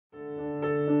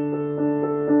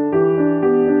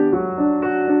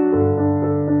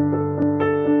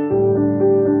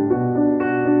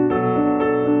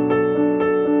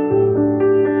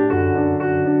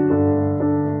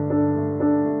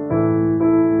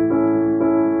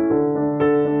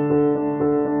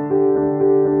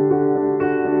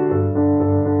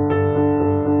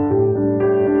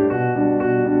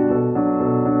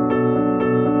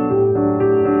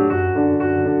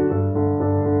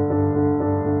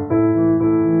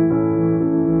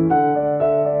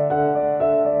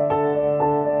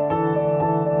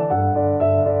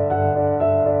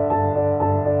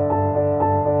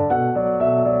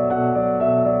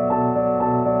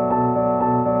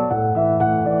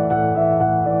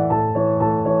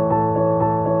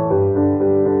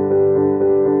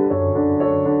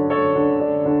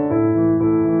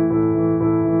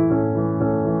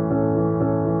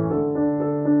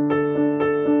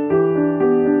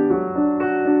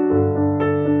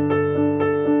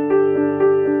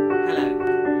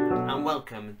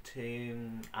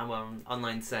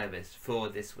online service for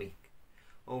this week,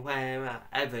 or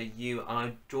wherever you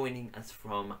are joining us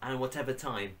from, and whatever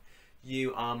time,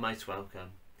 you are most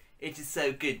welcome. It is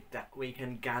so good that we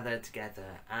can gather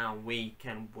together and we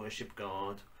can worship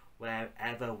God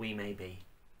wherever we may be.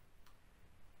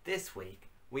 This week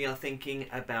we are thinking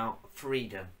about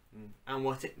freedom and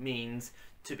what it means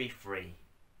to be free.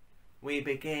 We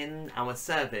begin our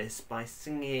service by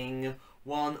singing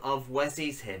one of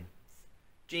Wesley's hymns,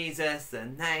 Jesus, the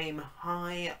name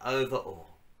high over all.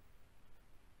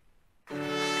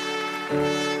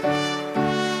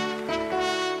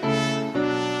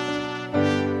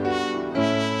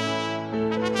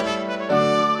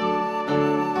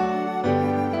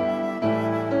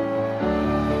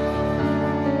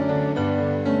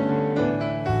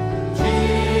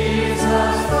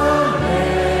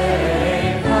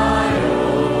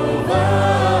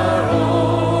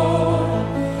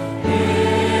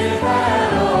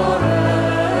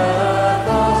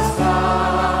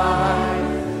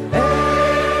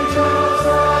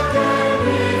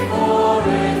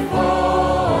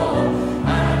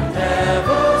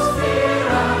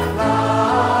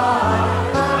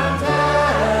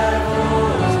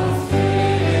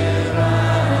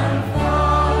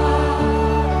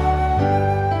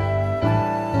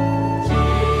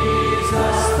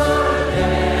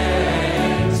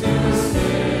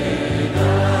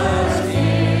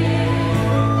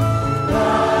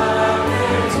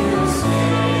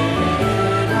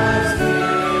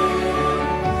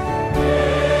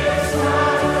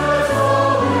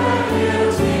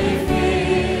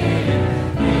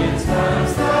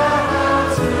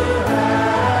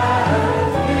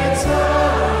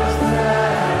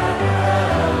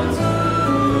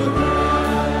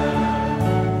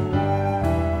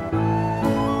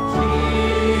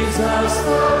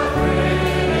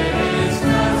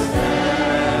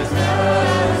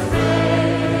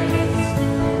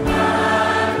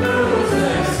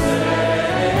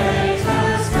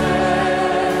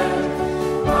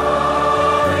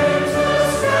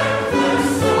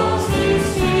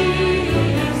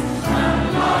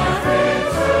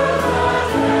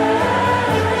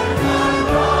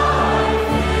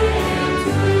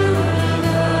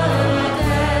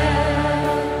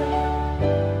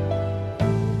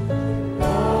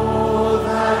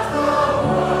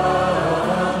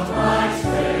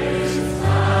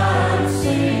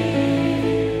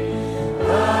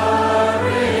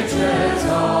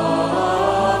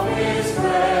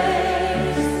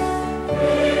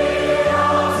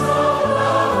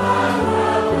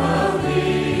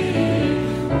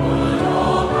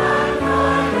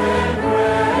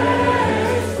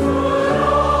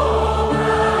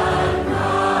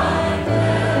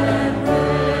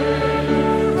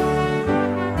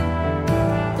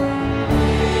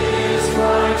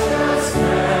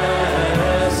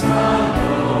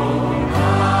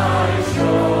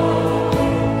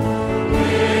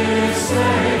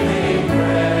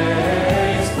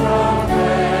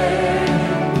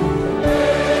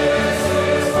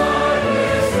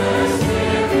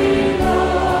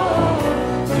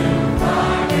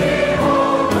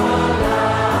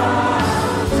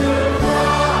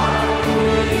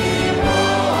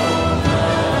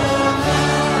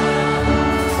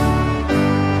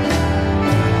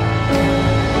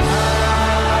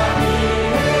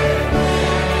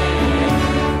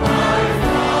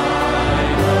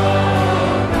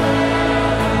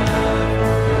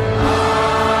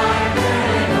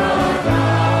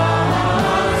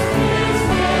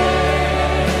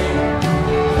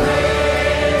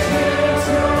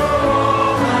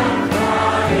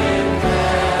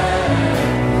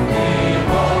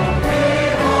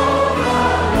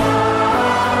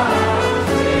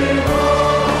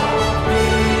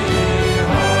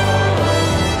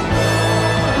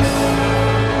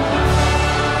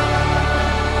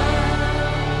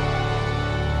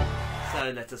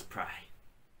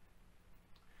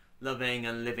 Loving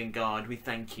and living God, we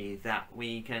thank you that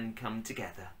we can come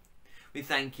together. We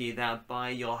thank you that by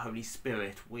your Holy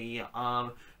Spirit we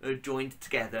are joined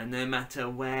together no matter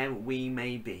where we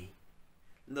may be.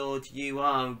 Lord, you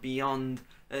are beyond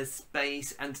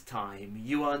space and time.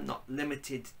 You are not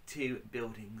limited to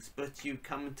buildings, but you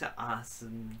come to us,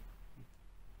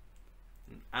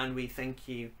 and we thank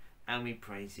you and we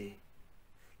praise you.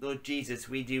 Lord Jesus,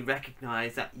 we do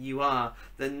recognise that you are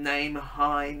the name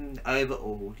high over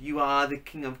all. You are the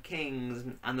King of Kings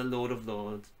and the Lord of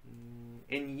Lords.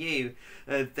 In you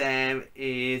there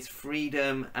is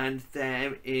freedom and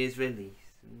there is release.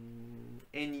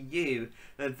 In you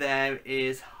there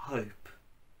is hope.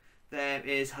 There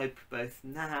is hope both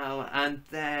now and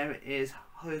there is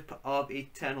hope of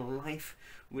eternal life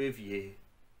with you.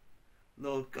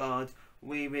 Lord God,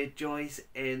 we rejoice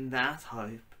in that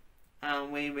hope,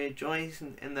 and we rejoice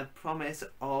in the promise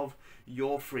of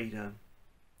your freedom.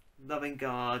 Loving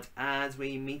God, as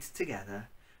we meet together,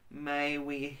 may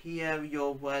we hear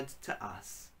your words to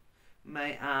us.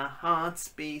 May our hearts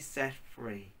be set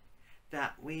free,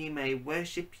 that we may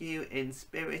worship you in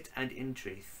spirit and in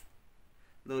truth.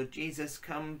 Lord Jesus,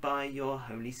 come by your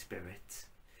Holy Spirit,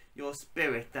 your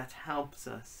Spirit that helps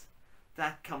us,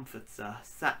 that comforts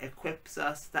us, that equips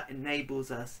us, that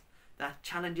enables us, that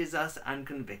challenges us and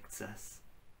convicts us.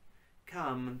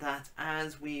 Come, that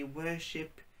as we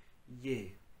worship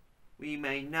you, we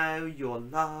may know your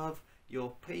love,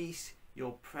 your peace,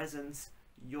 your presence,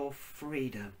 your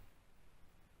freedom,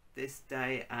 this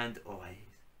day and always.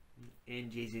 In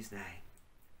Jesus' name.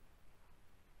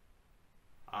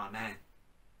 Amen.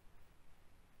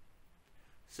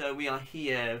 So we are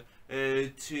here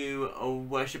to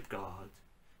worship God,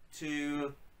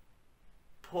 to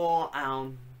pour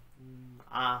out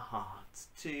our hearts,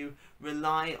 to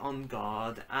rely on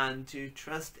God, and to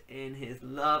trust in his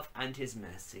love and his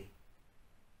mercy.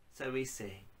 So we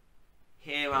sing,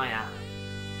 Here I Am,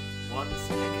 once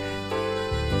again.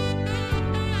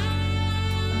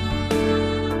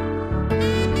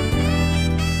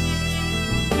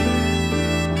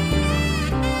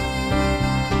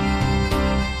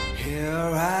 You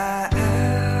are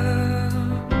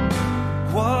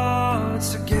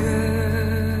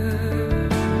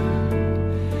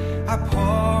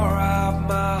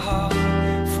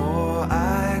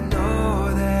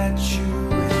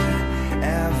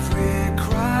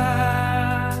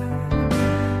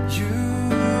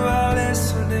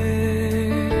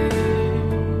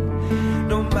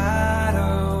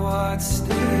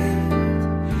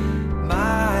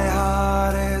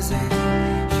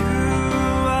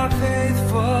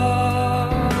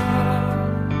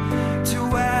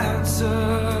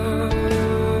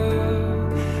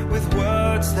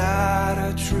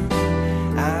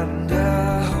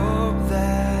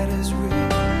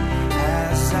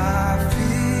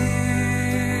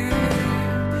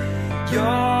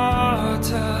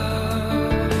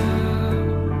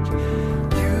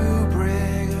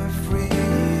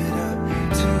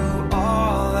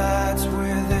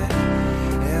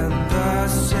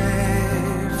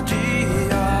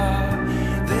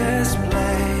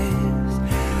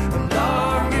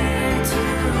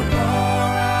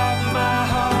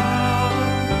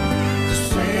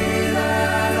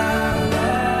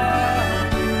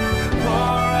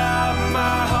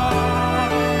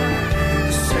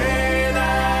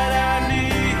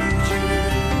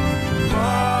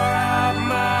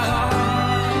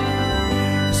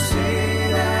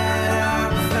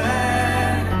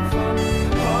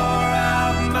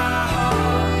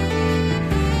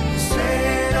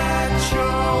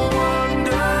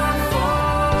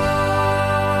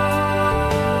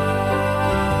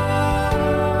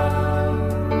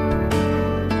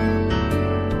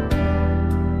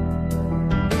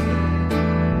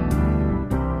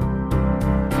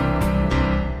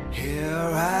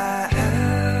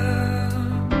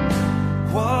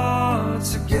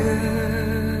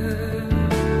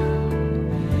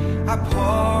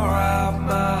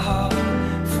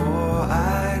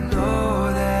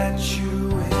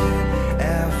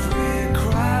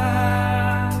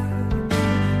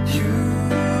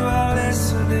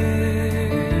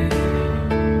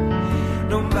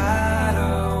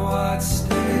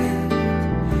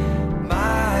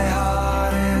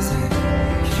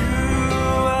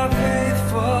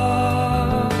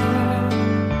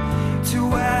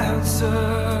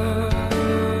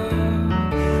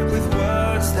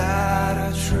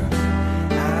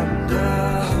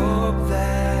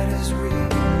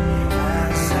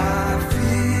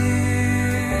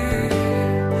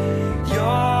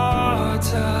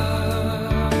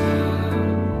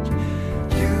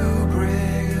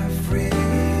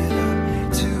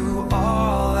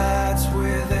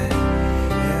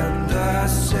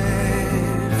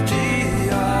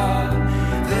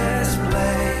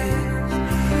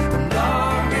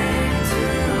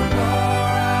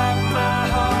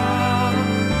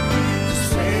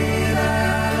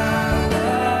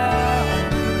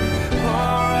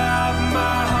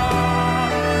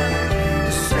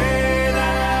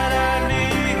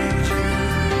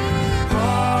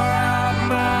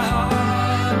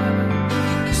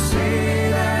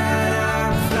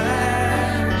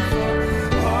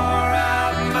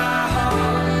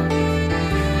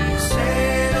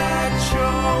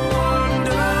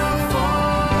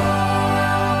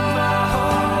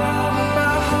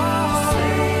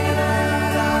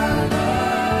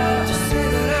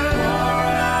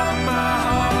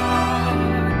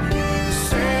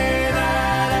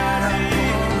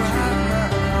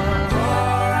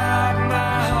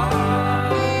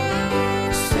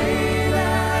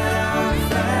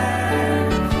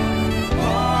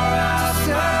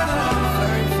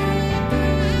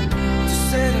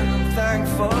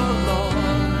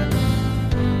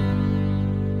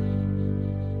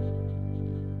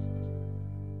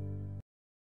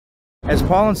As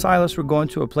Paul and Silas were going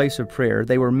to a place of prayer,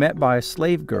 they were met by a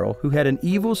slave girl who had an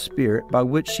evil spirit by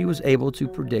which she was able to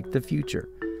predict the future.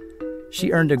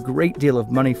 She earned a great deal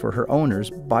of money for her owners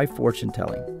by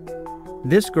fortune-telling.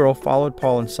 This girl followed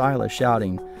Paul and Silas,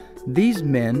 shouting, "These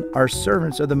men are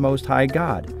servants of the Most High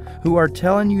God, who are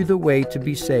telling you the way to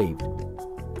be saved."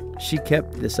 She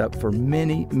kept this up for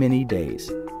many, many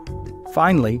days.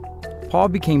 Finally, Paul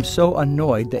became so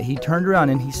annoyed that he turned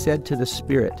around and he said to the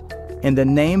spirit, "In the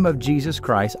name of Jesus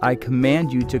Christ, I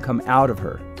command you to come out of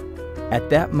her."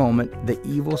 At that moment, the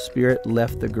evil spirit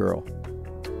left the girl.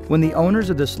 When the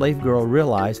owners of the slave girl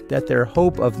realized that their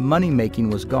hope of money-making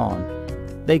was gone,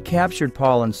 they captured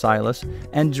Paul and Silas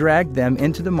and dragged them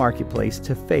into the marketplace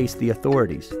to face the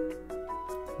authorities.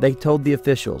 They told the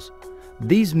officials,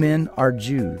 "These men are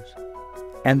Jews,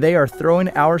 and they are throwing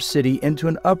our city into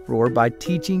an uproar by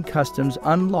teaching customs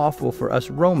unlawful for us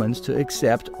Romans to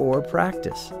accept or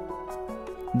practice."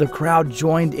 The crowd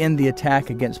joined in the attack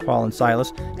against Paul and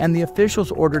Silas, and the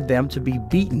officials ordered them to be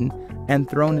beaten and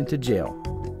thrown into jail.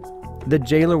 The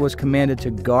jailer was commanded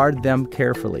to guard them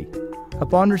carefully.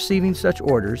 Upon receiving such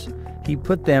orders, he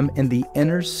put them in the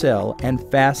inner cell and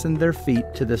fastened their feet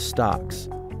to the stocks.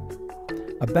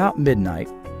 About midnight,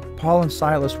 Paul and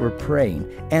Silas were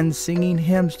praying and singing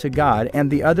hymns to God,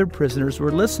 and the other prisoners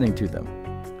were listening to them.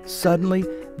 Suddenly,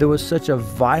 there was such a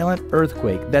violent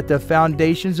earthquake that the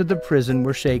foundations of the prison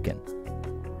were shaken.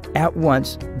 At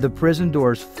once, the prison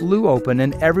doors flew open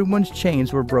and everyone's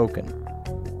chains were broken.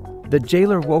 The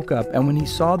jailer woke up, and when he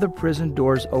saw the prison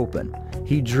doors open,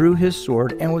 he drew his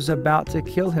sword and was about to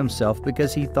kill himself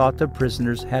because he thought the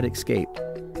prisoners had escaped.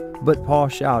 But Paul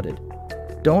shouted,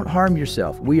 "Don't harm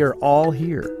yourself, we are all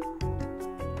here."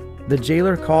 The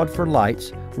jailer called for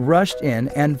lights, rushed in,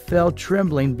 and fell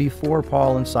trembling before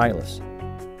Paul and Silas.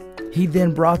 He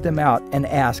then brought them out and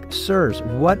asked, "Sirs,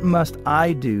 what must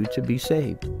I do to be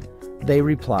saved?" They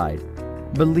replied,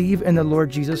 "Believe in the Lord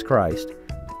Jesus Christ,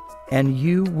 and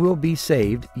you will be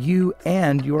saved, you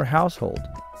and your household."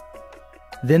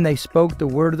 Then they spoke the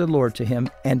word of the Lord to him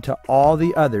and to all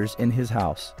the others in his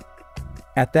house.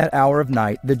 At that hour of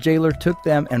night, the jailer took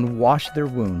them and washed their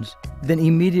wounds. Then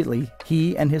immediately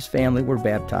he and his family were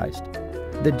baptized.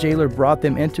 The jailer brought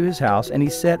them into his house, and he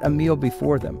set a meal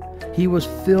before them. He was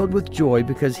filled with joy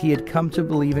because he had come to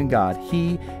believe in God,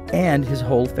 he and his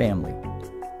whole family.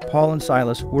 Paul and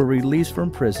Silas were released from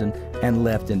prison and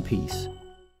left in peace.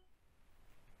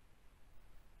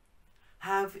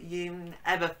 Have you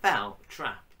ever felt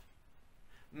trapped?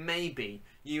 Maybe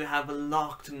you have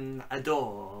locked a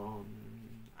door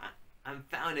and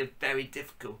found it very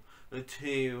difficult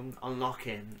to unlock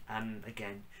it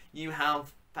again. You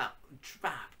have felt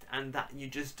trapped and that you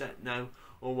just don't know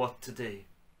what to do.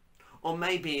 Or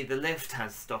maybe the lift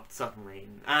has stopped suddenly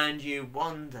and you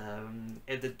wonder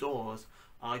if the doors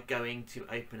are going to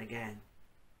open again.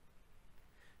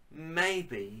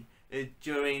 Maybe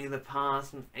during the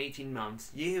past 18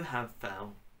 months you have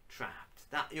felt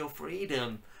trapped, that your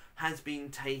freedom has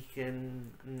been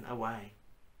taken away.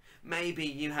 Maybe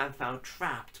you have felt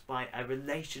trapped by a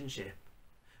relationship,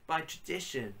 by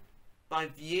tradition, by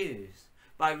views,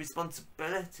 by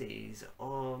responsibilities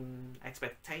or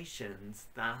expectations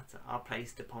that are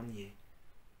placed upon you.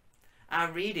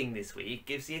 Our reading this week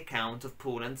gives the account of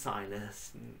Paul and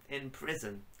Silas in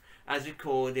prison, as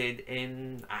recorded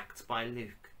in Acts by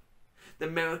Luke. The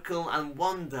miracle and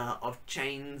wonder of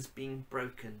chains being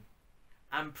broken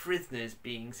and prisoners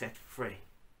being set free.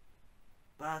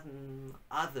 But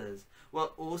others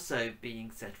were also being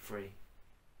set free.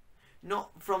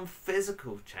 Not from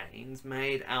physical chains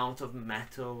made out of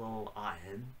metal or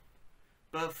iron,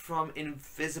 but from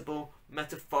invisible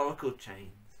metaphorical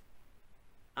chains.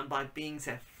 And by being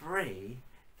set free,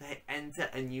 they enter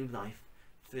a new life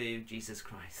through Jesus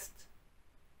Christ.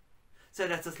 So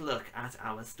let us look at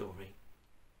our story.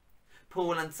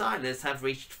 Paul and Silas have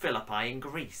reached Philippi in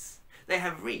Greece. They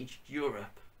have reached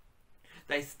Europe.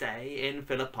 They stay in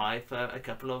Philippi for a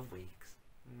couple of weeks,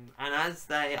 and as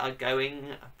they are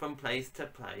going from place to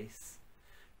place,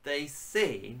 they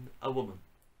see a woman,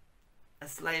 a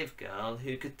slave girl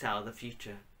who could tell the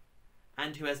future,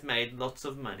 and who has made lots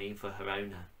of money for her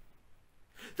owner.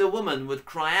 The woman would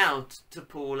cry out to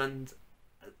Paul and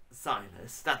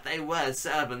Silas that they were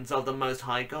servants of the Most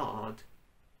High God,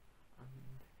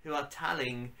 who are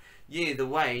telling you the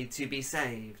way to be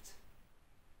saved.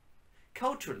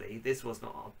 Culturally, this was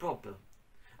not a problem,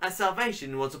 as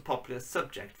salvation was a popular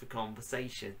subject for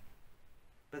conversation.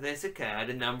 But this occurred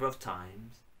a number of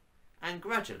times, and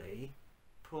gradually,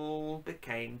 Paul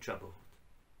became troubled.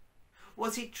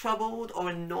 Was he troubled or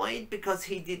annoyed because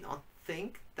he did not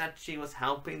think that she was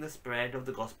helping the spread of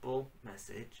the gospel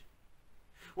message?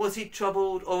 Was he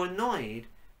troubled or annoyed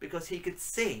because he could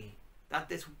see that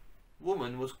this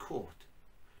woman was caught,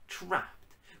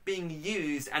 trapped, being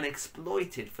used and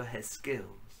exploited for her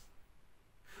skills?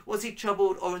 Was he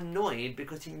troubled or annoyed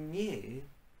because he knew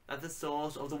that the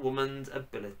source of the woman's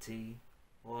ability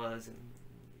was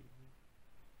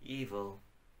evil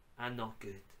and not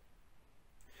good?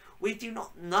 We do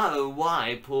not know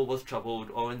why Paul was troubled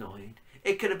or annoyed.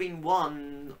 It could have been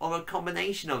one or a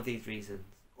combination of these reasons,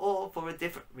 or for a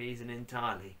different reason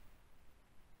entirely.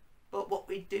 But what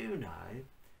we do know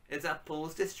is that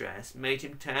Paul's distress made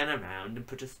him turn around and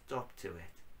put a stop to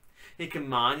it. He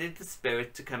commanded the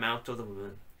spirit to come out of the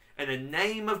woman. In the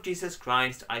name of Jesus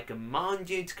Christ, I command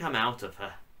you to come out of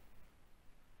her.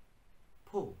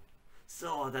 Paul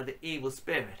saw that the evil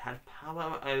spirit had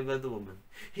power over the woman.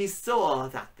 He saw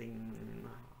that the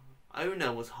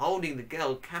owner was holding the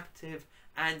girl captive,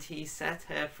 and he set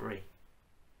her free.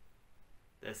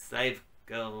 The slave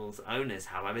girl's owners,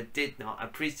 however, did not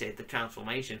appreciate the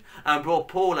transformation and brought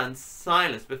Paul and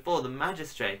Silas before the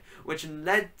magistrate, which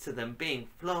led to them being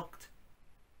flogged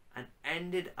and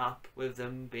ended up with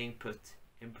them being put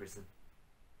in prison.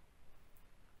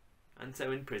 And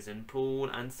so in prison, Paul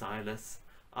and Silas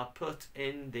are put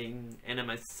in the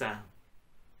innermost cell,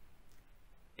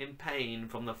 in pain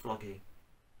from the flogging,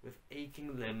 with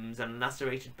aching limbs and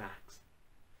lacerated backs.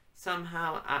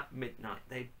 Somehow at midnight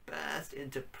they burst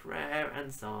into prayer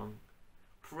and song,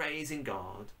 praising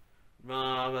God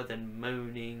rather than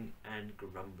moaning and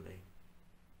grumbling.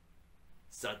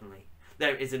 Suddenly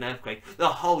there is an earthquake. The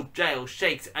whole jail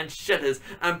shakes and shudders,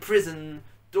 and prison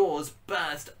doors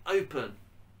burst open.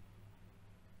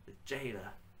 The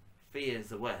jailer fears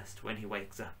the worst when he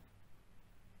wakes up.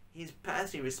 He is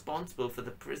personally responsible for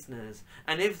the prisoners,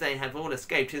 and if they have all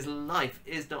escaped, his life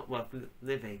is not worth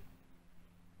living.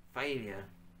 Failure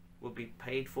will be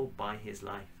paid for by his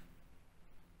life.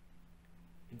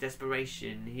 In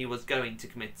desperation, he was going to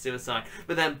commit suicide,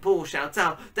 but then Paul shouts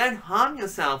out, "Don't harm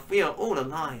yourself, we are all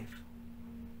alive."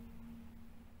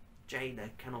 The jailer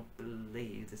cannot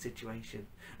believe the situation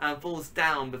and falls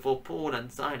down before Paul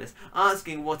and Silas,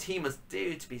 asking what he must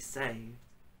do to be saved.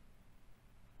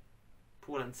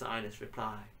 Paul and Silas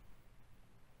reply,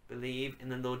 "Believe in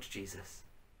the Lord Jesus,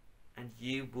 and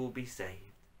you will be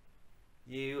saved,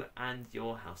 you and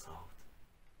your household."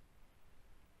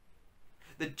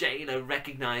 The jailer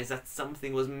recognized that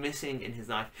something was missing in his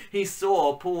life. He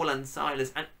saw Paul and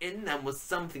Silas, and in them was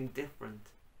something different.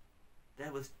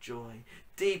 There was joy,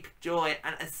 deep joy,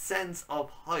 and a sense of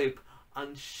hope,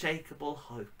 unshakable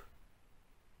hope.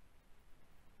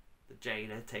 The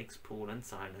jailer takes Paul and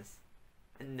Silas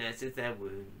and nurses their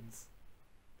wounds.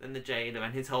 Then the jailer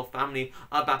and his whole family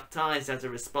are baptized as a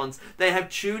response. They have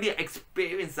truly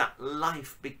experienced that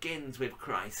life begins with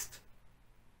Christ.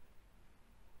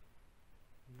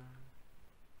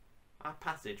 Our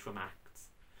passage from Acts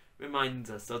reminds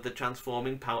us of the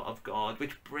transforming power of God,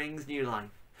 which brings new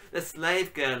life. The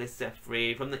slave girl is set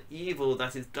free from the evil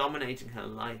that is dominating her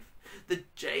life. The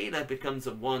jailer becomes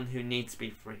the one who needs to be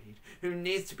freed, who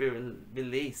needs to be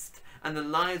released, and the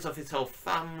lives of his whole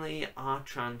family are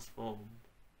transformed.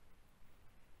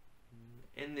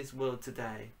 In this world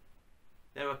today,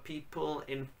 there are people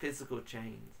in physical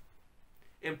chains,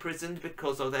 imprisoned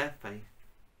because of their faith.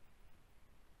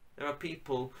 There are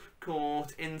people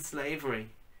caught in slavery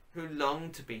who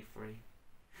long to be free.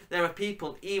 There are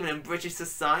people even in British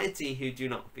society who do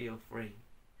not feel free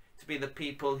to be the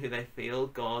people who they feel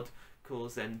God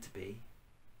calls them to be.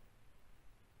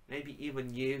 Maybe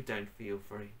even you don't feel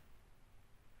free.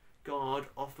 God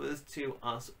offers to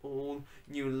us all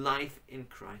new life in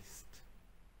Christ.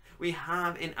 We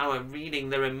have in our reading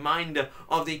the reminder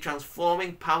of the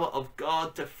transforming power of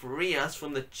God to free us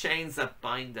from the chains that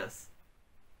bind us.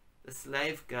 The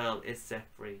slave girl is set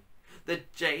free. The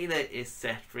jailer is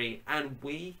set free, and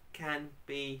we can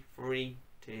be free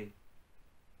too.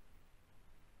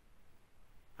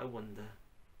 I wonder,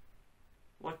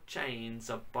 what chains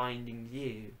are binding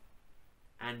you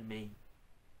and me?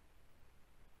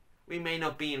 We may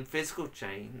not be in physical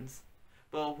chains,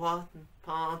 but what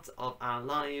parts of our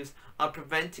lives are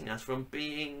preventing us from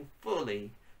being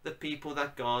fully the people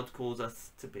that God calls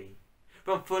us to be?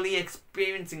 From fully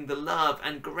experiencing the love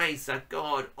and grace that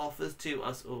God offers to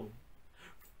us all?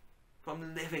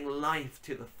 From living life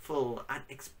to the full and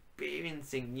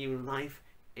experiencing new life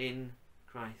in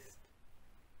Christ?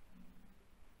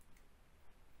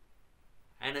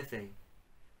 Anything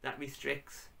that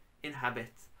restricts,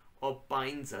 inhabits, or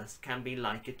binds us can be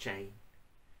like a chain.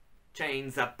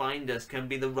 Chains that bind us can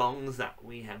be the wrongs that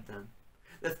we have done,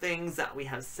 the things that we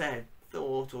have said,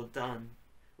 thought, or done,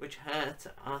 which hurt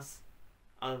us,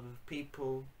 other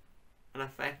people, and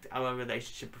affect our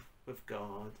relationship with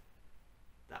God,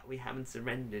 that we haven't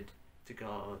surrendered to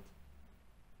God,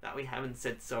 that we haven't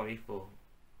said sorry for.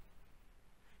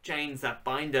 Chains that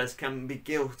bind us can be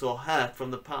guilt or hurt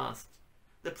from the past,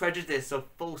 the prejudice of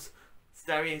false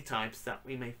stereotypes that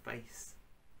we may face,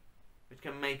 which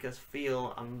can make us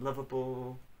feel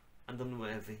unlovable and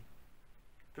unworthy,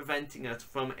 preventing us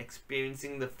from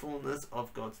experiencing the fullness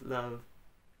of God's love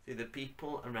through the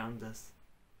people around us.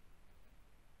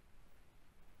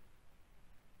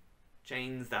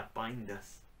 Chains that bind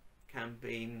us can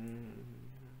be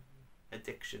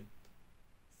addiction,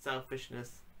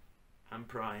 selfishness, and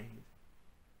pride.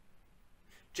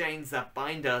 Chains that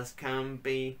bind us can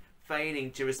be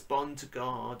failing to respond to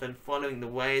God and following the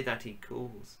way that He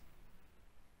calls.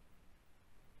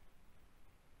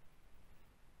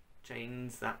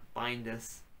 Chains that bind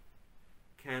us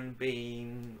can be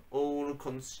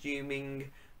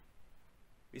all-consuming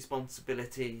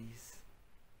responsibilities,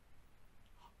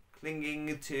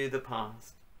 clinging to the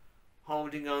past,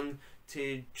 holding on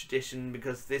to tradition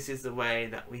because this is the way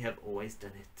that we have always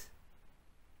done it.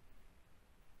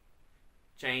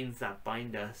 Chains that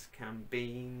bind us can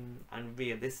be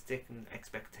unrealistic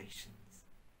expectations.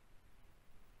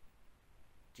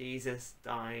 Jesus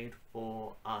died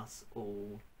for us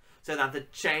all, so that the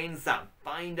chains that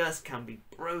bind us can be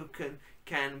broken,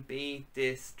 can be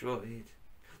destroyed.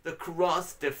 The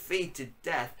cross defeated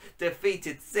death,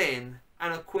 defeated sin,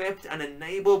 and equipped and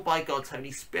enabled by God's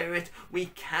Holy Spirit, we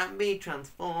can be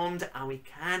transformed and we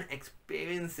can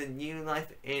experience the new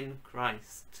life in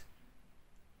Christ.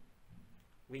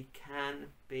 We can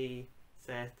be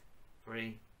set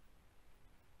free.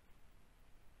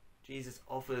 Jesus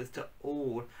offers to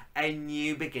all a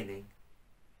new beginning,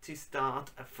 to start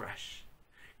afresh,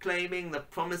 claiming the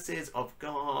promises of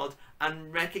God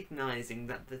and recognizing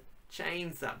that the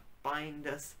chains that bind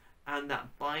us and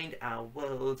that bind our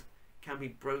world can be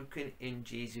broken in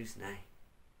Jesus' name.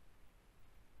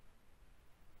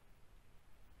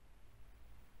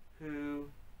 Who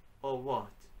or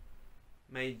what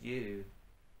may you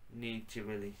need to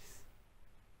release?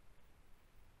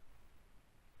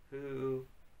 Who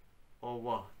or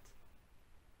what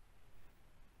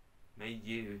may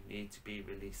you need to be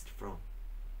released from?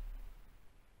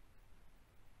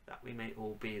 That we may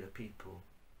all be the people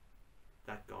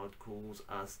that God calls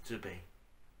us to be.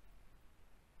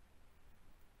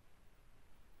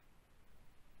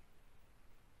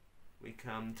 We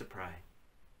come to pray.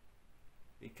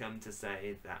 We come to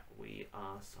say that we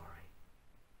are sorry.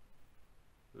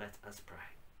 Let us pray.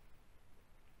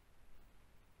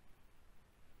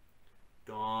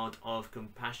 God of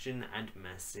compassion and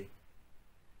mercy,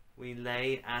 we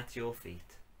lay at your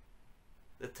feet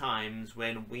the times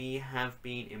when we have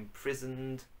been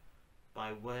imprisoned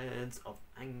by words of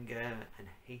anger and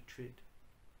hatred,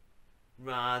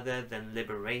 rather than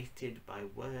liberated by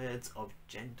words of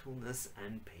gentleness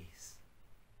and peace.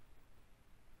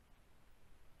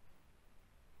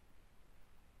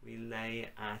 We lay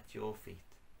at your feet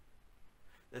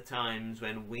the times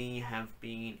when we have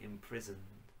been imprisoned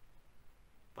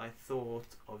by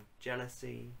thoughts of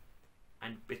jealousy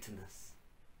and bitterness,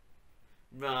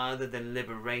 rather than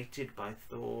liberated by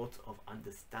thoughts of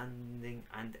understanding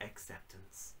and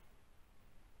acceptance.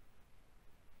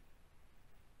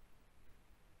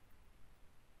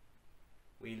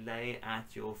 We lay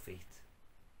at your feet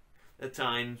the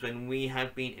times when we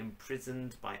have been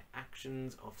imprisoned by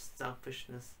actions of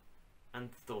selfishness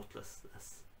and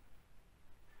thoughtlessness,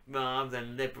 rather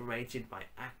than liberated by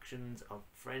actions of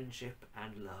friendship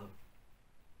and love.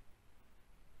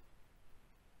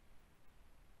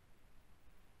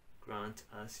 Grant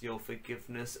us your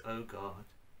forgiveness, O God,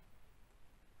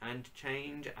 and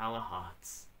change our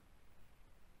hearts,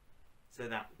 so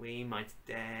that we might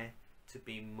dare to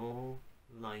be more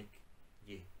like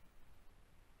you.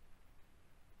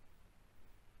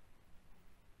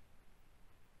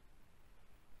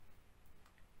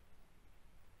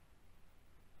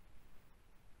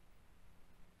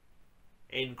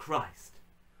 In Christ,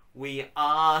 we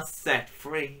are set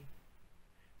free.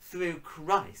 Through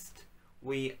Christ,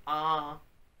 we are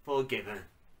forgiven.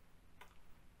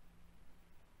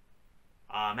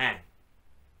 Amen.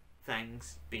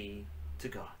 Thanks be to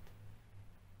God.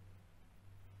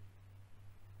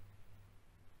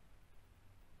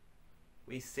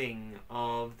 We sing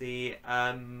of the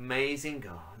amazing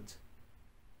God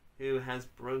who has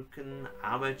broken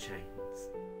our chains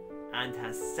and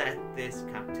has set this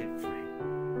captive free.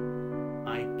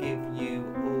 I give you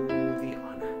all the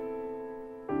honor.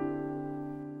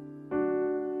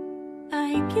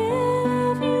 I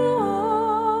give you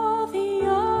all the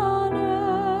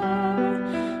honor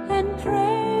and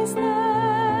praise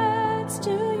that's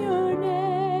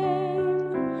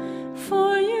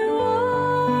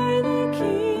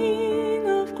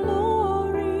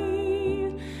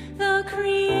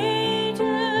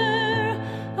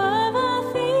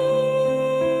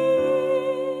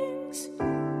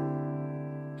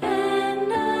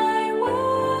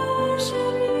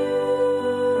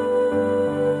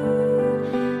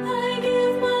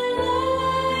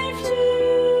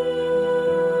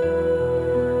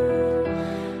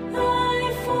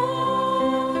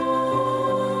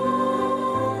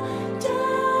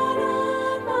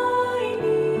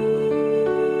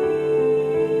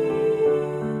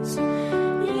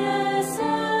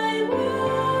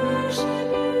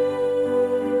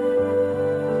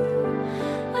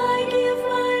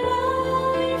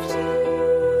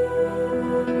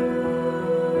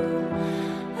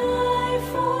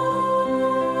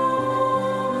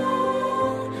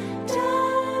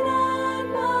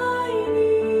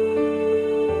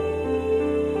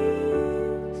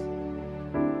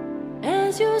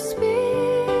your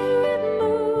spirit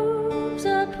moves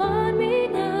upon me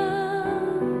now.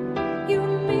 You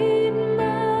meet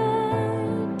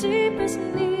my deepest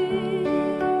need,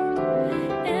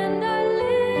 and I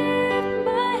lift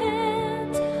my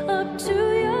hands up to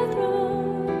your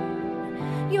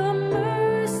throne. Your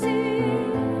mercy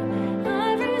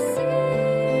I receive,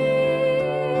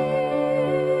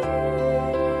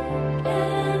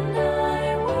 and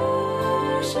I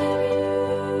worship you.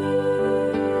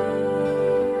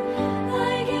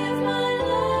 I give my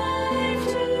life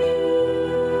to you.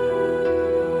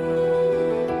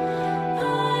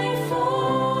 I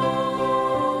fall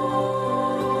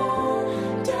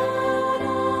down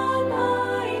on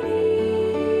my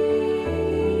knees.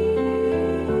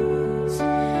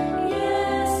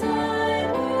 Yes, I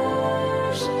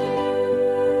worship you.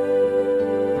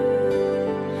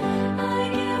 I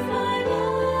give my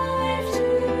life to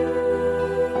you.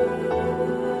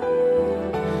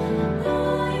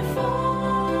 I fall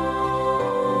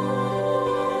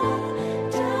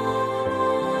down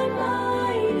on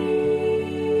my knees.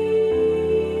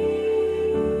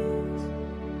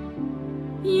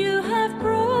 You have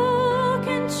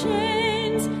broken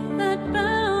chains that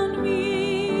bound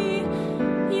me.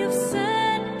 You've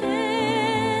set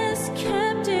this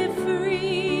captive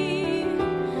free.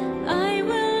 I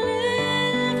will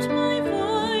lift my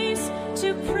voice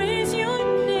to praise your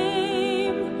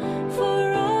name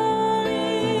for all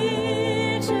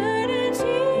eternity.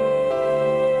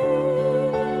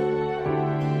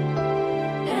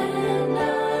 And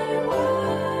I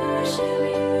worship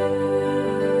you.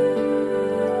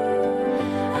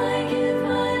 I give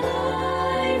my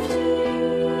life to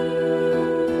you.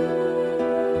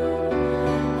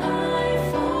 I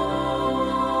fall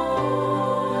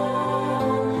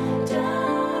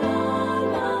down on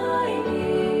my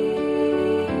knees.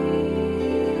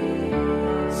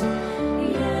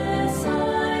 Yes,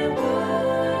 I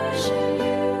worship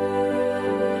you.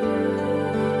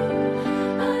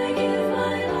 I give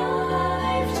my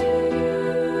life to you.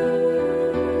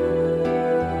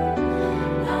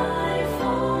 I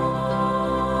fall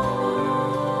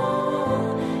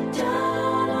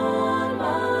down on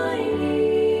my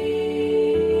knees.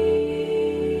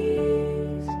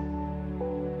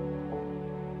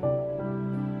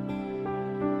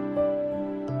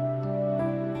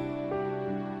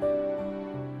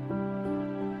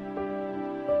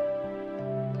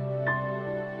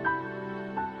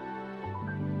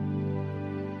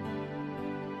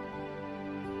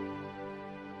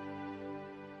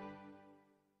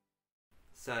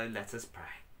 So let us pray.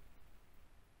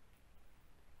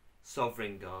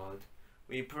 Sovereign God,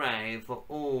 we pray for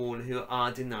all who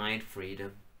are denied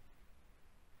freedom.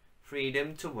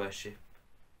 Freedom to worship,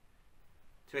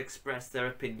 to express their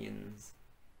opinions,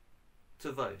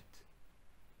 to vote,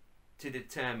 to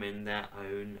determine their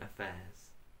own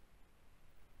affairs.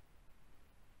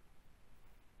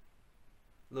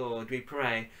 Lord, we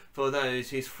pray for those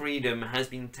whose freedom has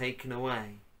been taken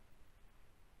away,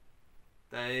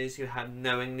 those who have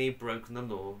knowingly broken the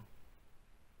law,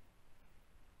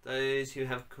 those who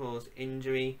have caused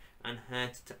injury and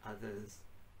hurt to others,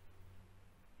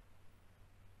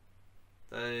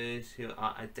 those who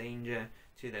are a danger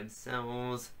to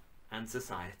themselves and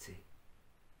society.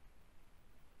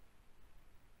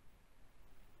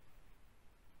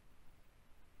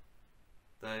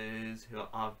 Those who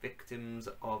are victims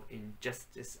of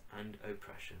injustice and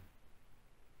oppression.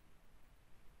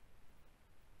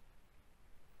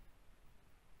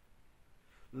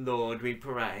 Lord, we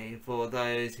pray for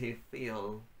those who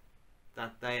feel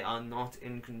that they are not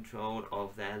in control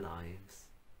of their lives.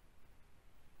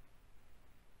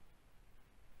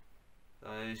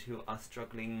 Those who are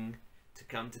struggling to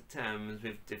come to terms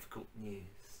with difficult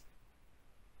news.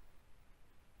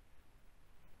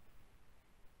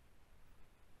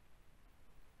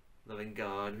 Loving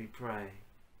God, we pray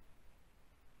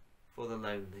for the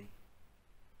lonely,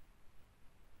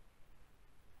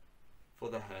 for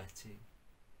the hurting,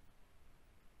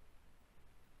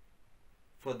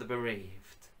 for the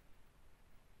bereaved,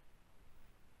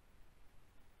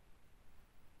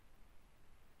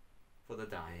 for the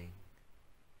dying,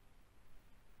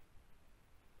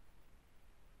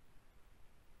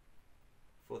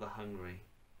 for the hungry,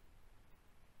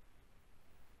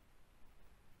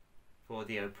 for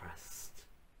the oppressed.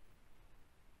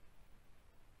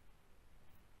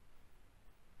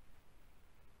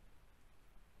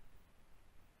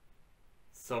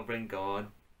 Sovereign God,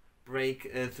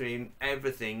 break through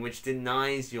everything which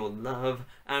denies your love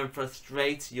and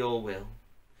frustrates your will.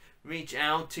 Reach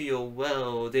out to your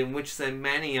world in which so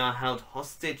many are held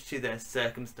hostage to their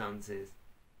circumstances,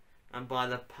 and by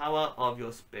the power of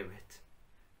your Spirit,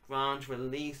 grant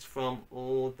release from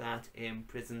all that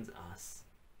imprisons us.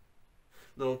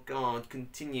 Lord God,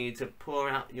 continue to pour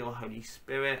out your Holy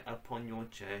Spirit upon your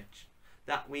church,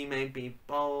 that we may be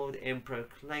bold in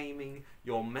proclaiming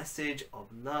your message of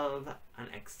love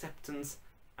and acceptance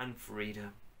and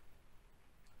freedom.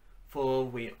 For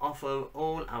we offer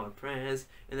all our prayers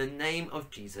in the name of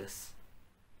Jesus,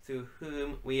 through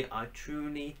whom we are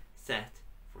truly set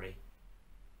free.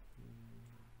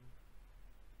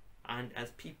 And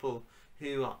as people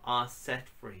who are set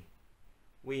free,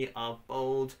 we are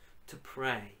bold to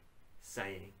pray,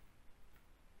 saying,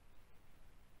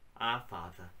 Our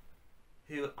Father,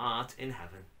 who art in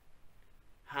heaven,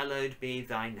 hallowed be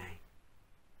thy name.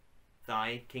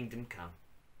 Thy kingdom come,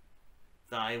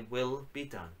 thy will be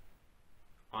done,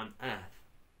 on earth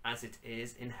as it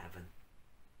is in heaven.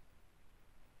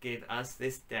 Give us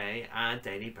this day our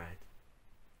daily bread,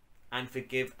 and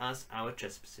forgive us our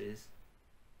trespasses,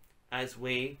 as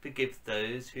we forgive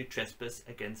those who trespass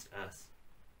against us.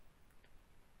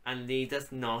 And lead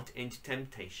us not into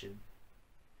temptation,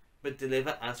 but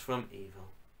deliver us from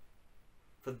evil.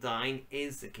 For thine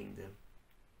is the kingdom,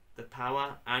 the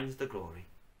power and the glory,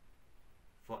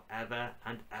 for ever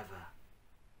and ever.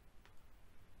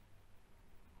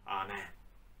 Amen.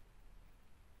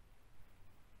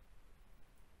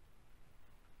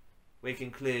 We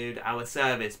conclude our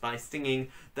service by singing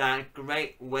that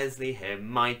great Wesley hymn,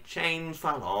 My chain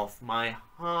fell off, my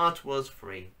heart was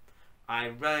free. I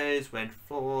rose, went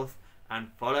forth,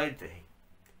 and followed thee.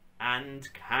 And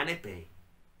can it be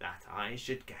that I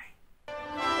should gain?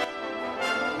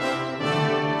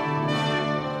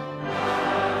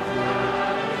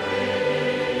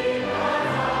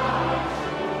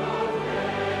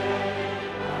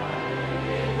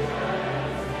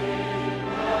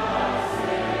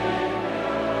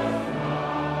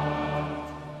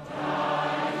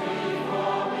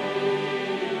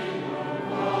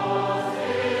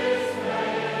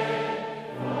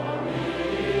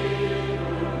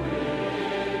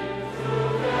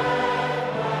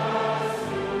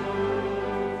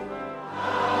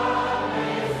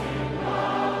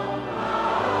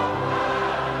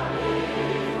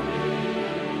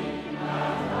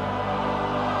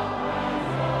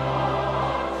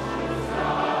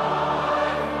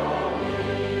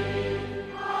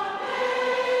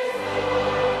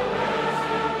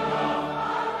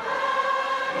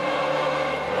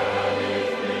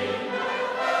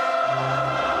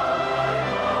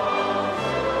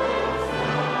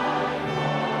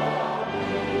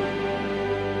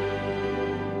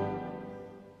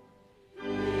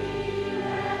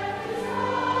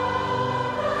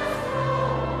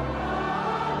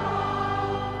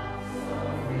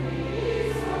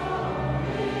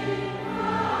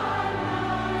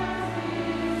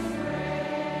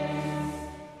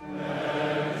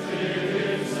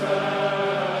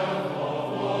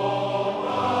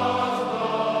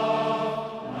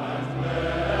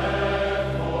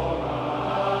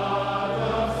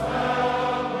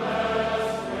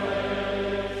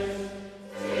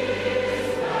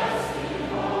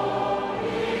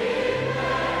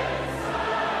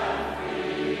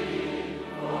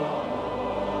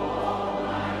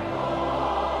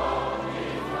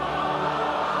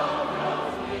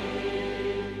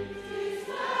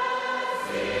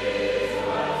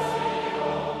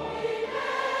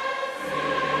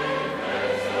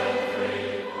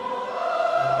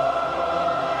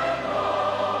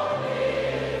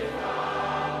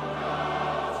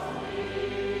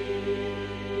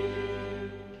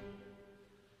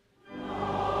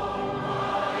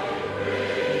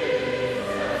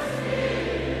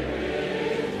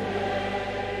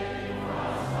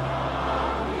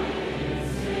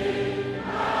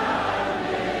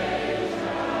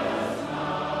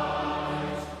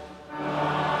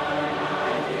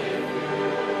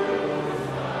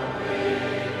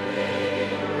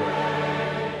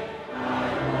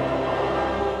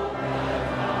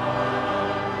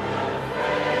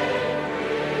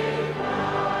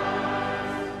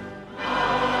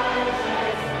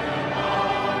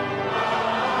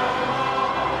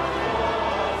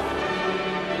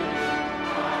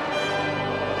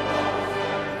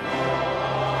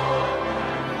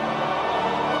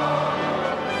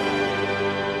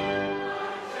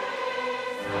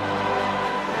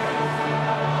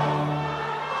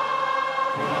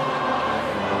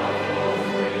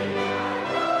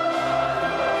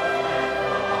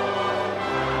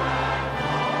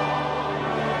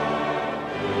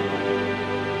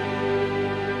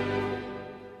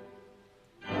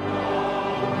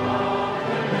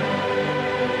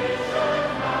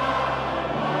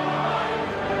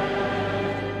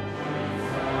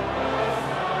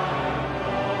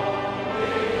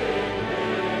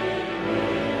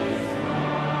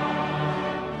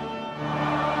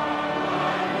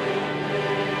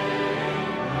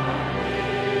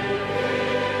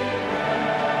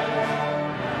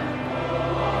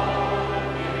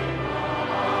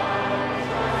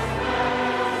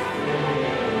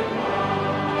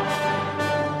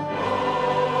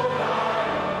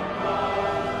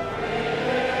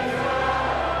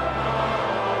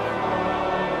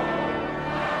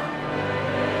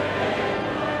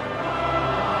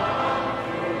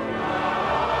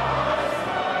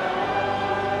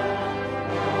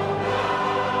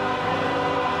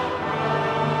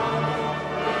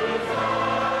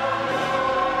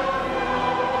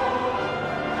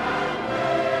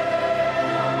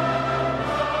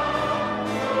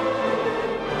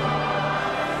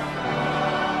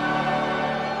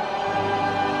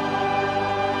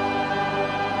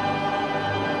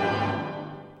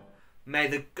 May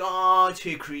the God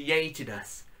who created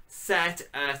us set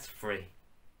us free.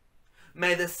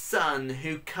 May the Son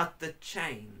who cut the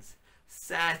chains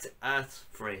set us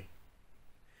free.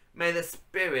 May the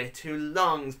Spirit who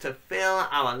longs to fill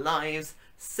our lives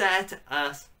set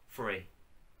us free.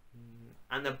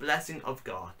 And the blessing of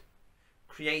God,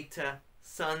 Creator,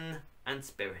 Son and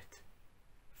Spirit,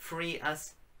 free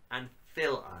us and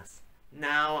fill us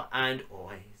now and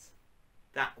always,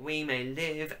 that we may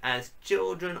live as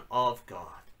children of God.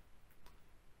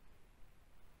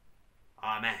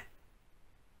 Amen.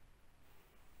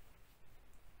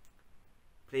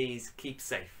 Please keep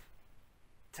safe,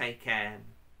 take care,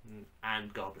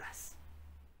 and God bless.